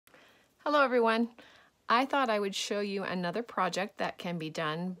Hello everyone. I thought I would show you another project that can be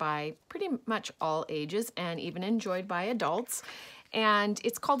done by pretty much all ages and even enjoyed by adults. And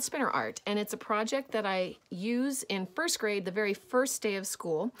it's called Spinner Art, and it's a project that I use in first grade, the very first day of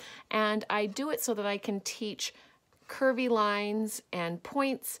school. And I do it so that I can teach curvy lines and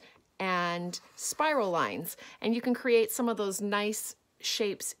points and spiral lines. And you can create some of those nice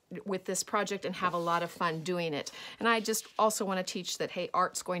shapes with this project and have a lot of fun doing it. And I just also want to teach that, hey,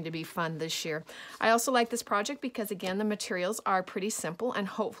 art's going to be fun this year. I also like this project because, again, the materials are pretty simple and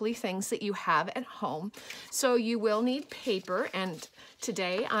hopefully things that you have at home. So you will need paper, and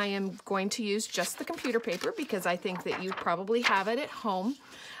today I am going to use just the computer paper because I think that you probably have it at home.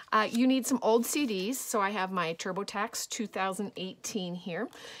 You need some old CDs, so I have my TurboTax 2018 here.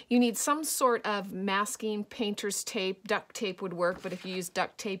 You need some sort of masking, painter's tape, duct tape would work, but if you use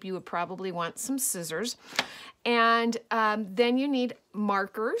duct tape, you would probably want some scissors. And then you need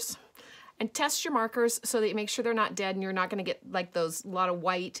markers. And test your markers so that you make sure they're not dead and you're not going to get like those lot of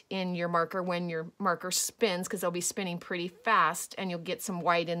white in your marker when your marker spins, because they'll be spinning pretty fast and you'll get some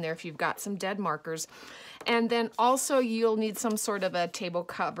white in there if you've got some dead markers. And then also you'll need some sort of a table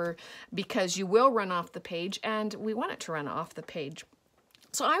cover because you will run off the page and we want it to run off the page.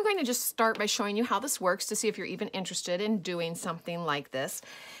 So I'm going to just start by showing you how this works to see if you're even interested in doing something like this.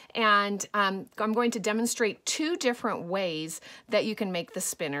 And I'm going to demonstrate two different ways that you can make the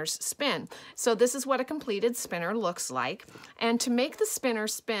spinners spin. So this is what a completed spinner looks like. And to make the spinner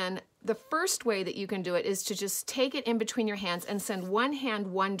spin, the first way that you can do it is to just take it in between your hands and send one hand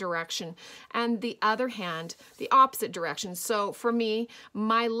one direction and the other hand the opposite direction. So for me,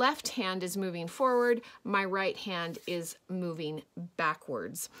 my left hand is moving forward, my right hand is moving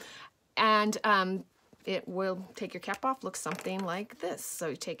backwards. And it will take your cap off, looks something like this. So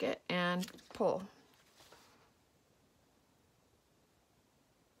you take it and pull.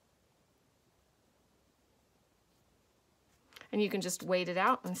 And you can just wait it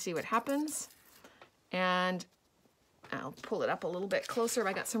out and see what happens. And I'll pull it up a little bit closer.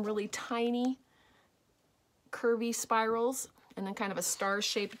 I got some really tiny curvy spirals and then kind of a star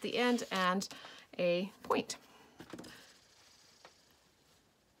shape at the end and a point.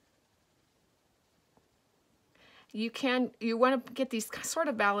 You want to get these sort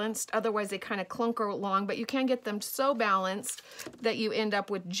of balanced, otherwise they kind of clunk along, but you can get them so balanced that you end up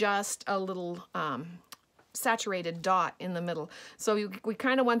with just a little saturated dot in the middle. So we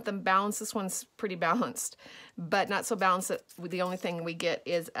kind of want them balanced. This one's pretty balanced, but not so balanced that the only thing we get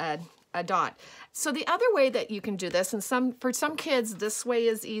is a dot. So the other way that you can do this, and for some kids this way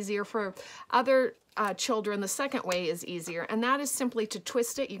is easier, for other children the second way is easier, and that is simply to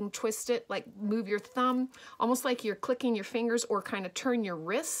twist it. You can twist it, like move your thumb almost like you're clicking your fingers, or kind of turn your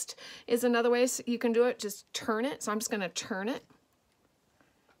wrist is another way you can do it. Just turn it. So I'm just going to turn it,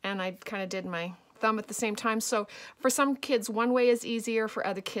 and I kind of did my thumb at the same time. So for some kids one way is easier, for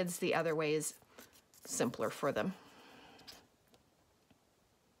other kids the other way is simpler for them.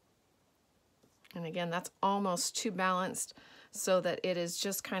 And again, that's almost too balanced so that it is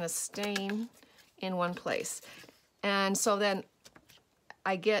just kind of staying in one place. And so then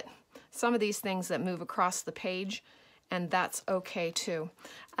I get some of these things that move across the page, and that's okay too.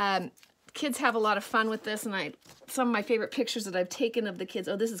 Kids have a lot of fun with this, and some of my favorite pictures that I've taken of the kids,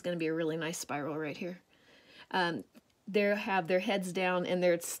 oh, this is going to be a really nice spiral right here. They have their heads down and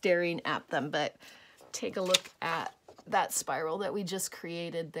they're staring at them, but take a look at that spiral that we just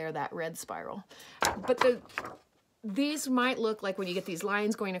created there, that red spiral. But these might look like, when you get these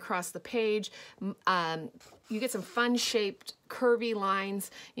lines going across the page, you get some fun shaped curvy lines.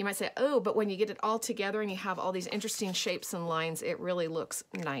 You might say, oh, but when you get it all together and you have all these interesting shapes and lines, it really looks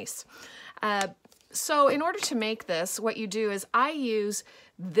nice. So in order to make this, what you do is I use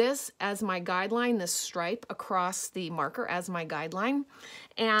this as my guideline, this stripe across the marker as my guideline.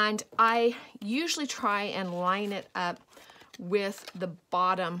 And I usually try and line it up with the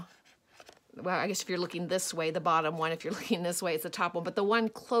bottom. Well, I guess if you're looking this way, the bottom one. If you're looking this way, it's the top one. But the one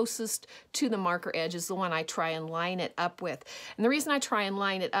closest to the marker edge is the one I try and line it up with. And the reason I try and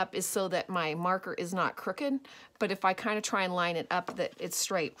line it up is so that my marker is not crooked. But if I kind of try and line it up, that it's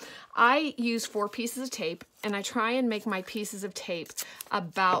straight. I use 4 pieces of tape, and I try and make my pieces of tape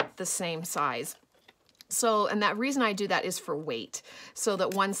about the same size. So, and that reason I do that is for weight, so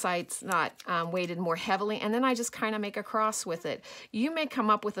that one side's not weighted more heavily, and then I just kind of make a cross with it. You may come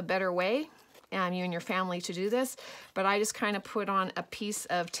up with a better way, you and your family, to do this, but I just kind of put on a piece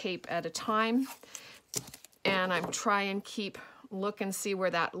of tape at a time, and I'm trying to look and see where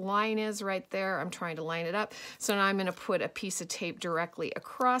that line is right there. I'm trying to line it up. So now I'm going to put a piece of tape directly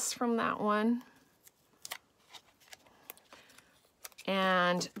across from that one.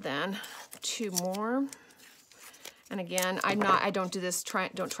 And then 2 more. And again, I don't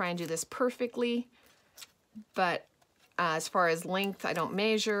try and do this perfectly, but as far as length, I don't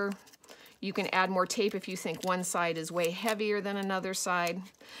measure. You can add more tape if you think one side is way heavier than another side.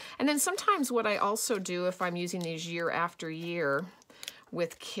 And then sometimes what I also do if I'm using these year after year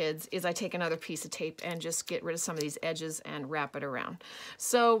with kids is I take another piece of tape and just get rid of some of these edges and wrap it around.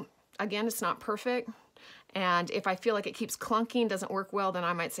 So again, it's not perfect. And if I feel like it keeps clunking, doesn't work well, then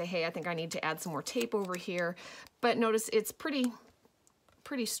I might say, hey, I think I need to add some more tape over here. But notice it's pretty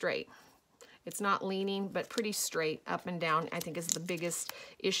straight. It's not leaning, but pretty straight up and down, I think is the biggest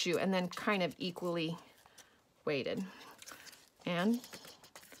issue. And then kind of equally weighted. And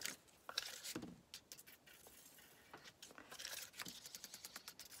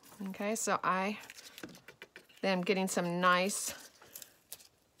okay, so I am getting some nice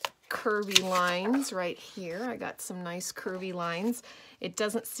curvy lines right here. I got some nice curvy lines. It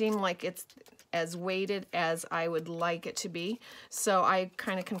doesn't seem like it's as weighted as I would like it to be. So I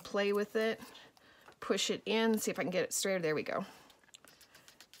kind of can play with it, push it in, see if I can get it straighter. There we go.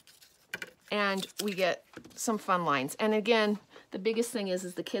 And we get some fun lines. And again, the biggest thing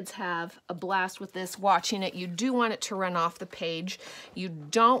is the kids have a blast with this, watching it. You do want it to run off the page. You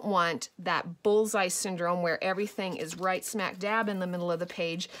don't want that bullseye syndrome where everything is right smack dab in the middle of the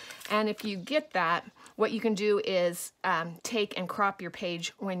page. And if you get that, what you can do is take and crop your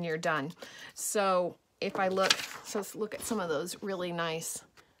page when you're done. So if I look, so let's look at some of those really nice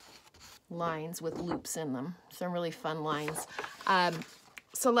lines with loops in them. Some really fun lines.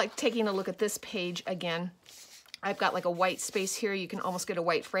 So like taking a look at this page again, I've got like a white space here. You can almost get a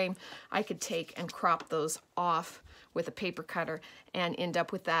white frame. I could take and crop those off with a paper cutter and end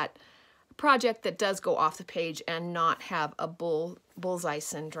up with that project that does go off the page and not have a bullseye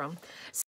syndrome.